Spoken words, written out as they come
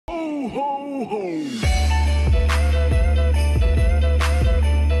ho, ho.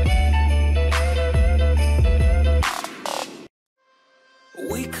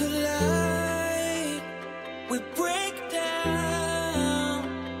 We collide, we break down,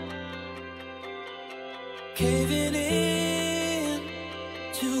 caving in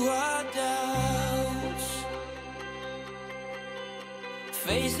to our doubts.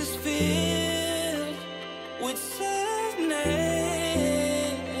 Faces filled with sadness.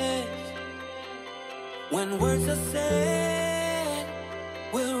 When words are said,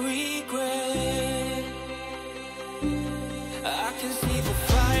 we'll regret. I can see the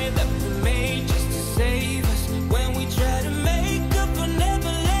fire that we made just to save us. When we try to make up for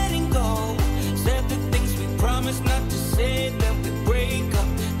never letting go, said the things we promised not to say, then we break up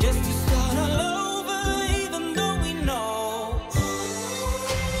just to start all over, even though we know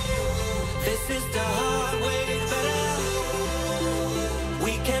this is the hard way better.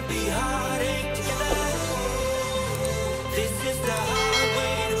 We can't be heartache together. This is the hard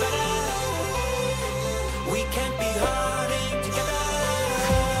way better. We can't be heartache together.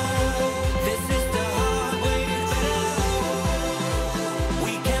 This is the hard way better.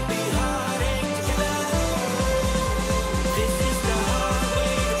 We can't be heartache together. This is the hard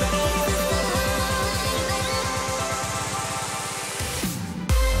way better.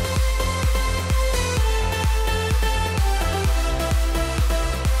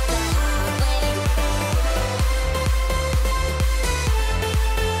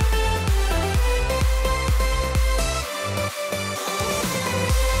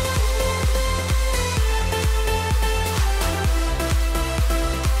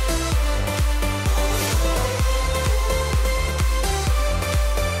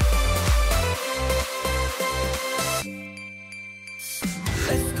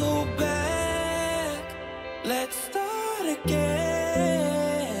 Let's go back, let's start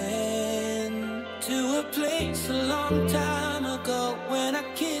again, to a place a long time ago when I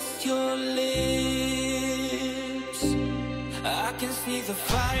kissed your lips. I can see the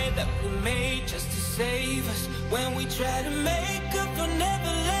fire that we made just to save us. When we try to make up for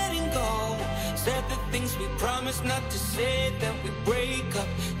never letting go, said the things we promised not to say, then we break up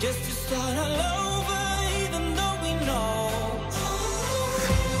just to start all over, even though we know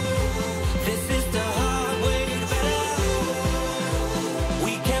this is the hard way better.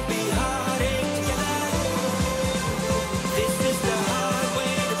 We can't be heartache together. This is the hard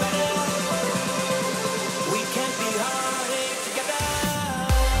way better. We can't be heartache together.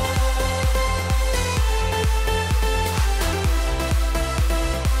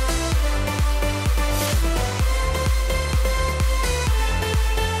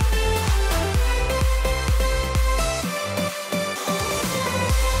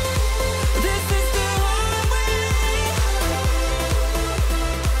 This is the hard way.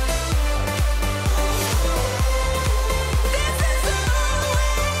 This is the hard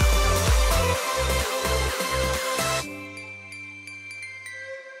way.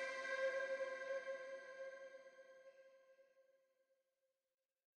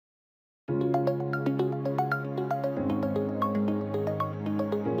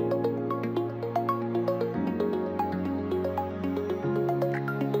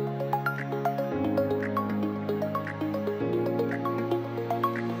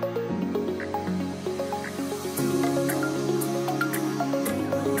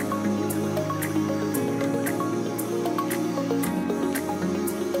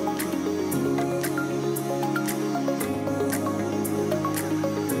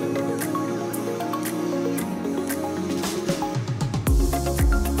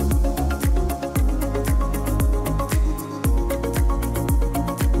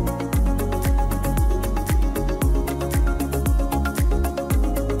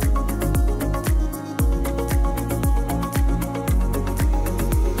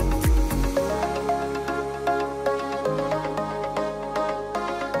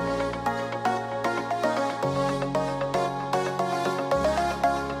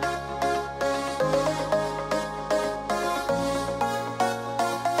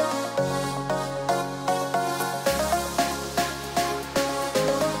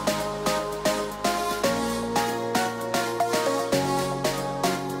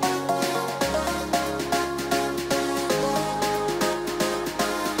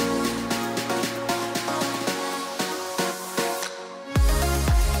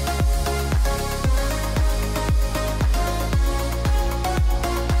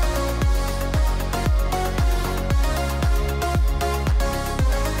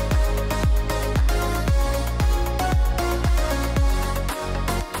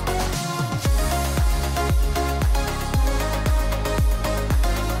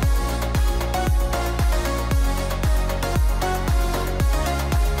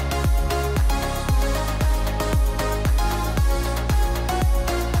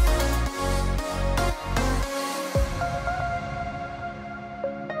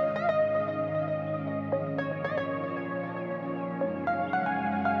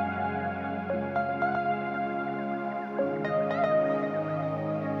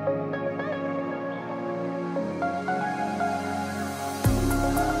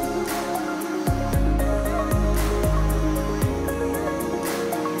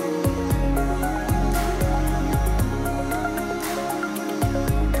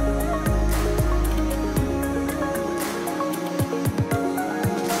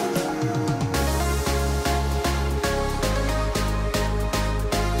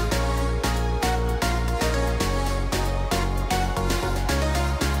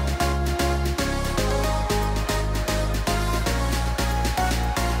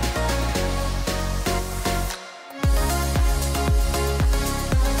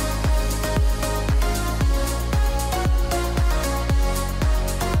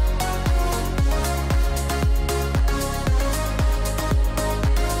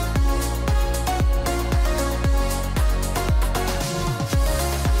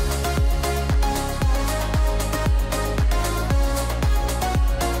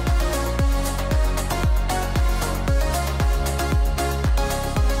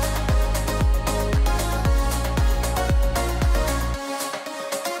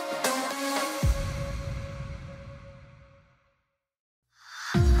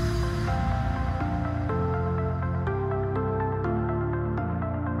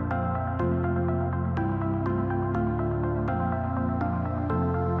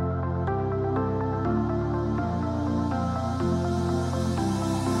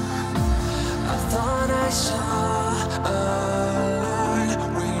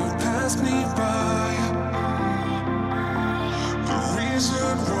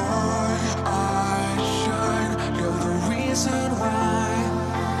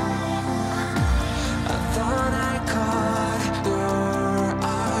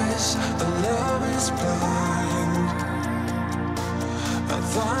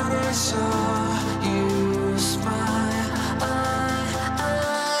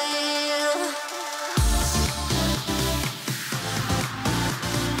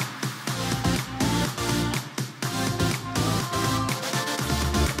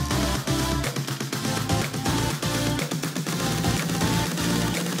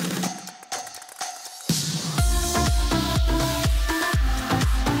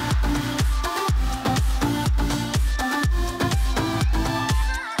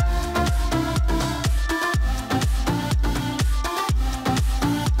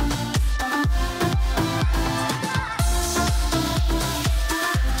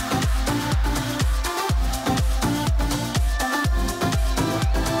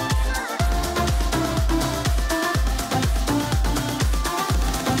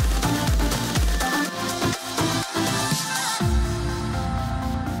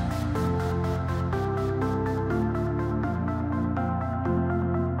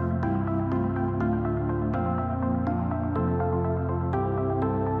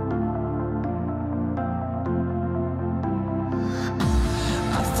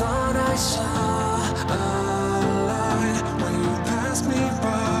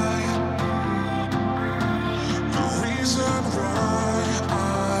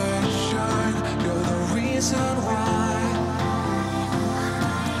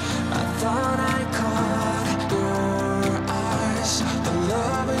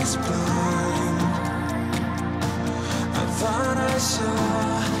 so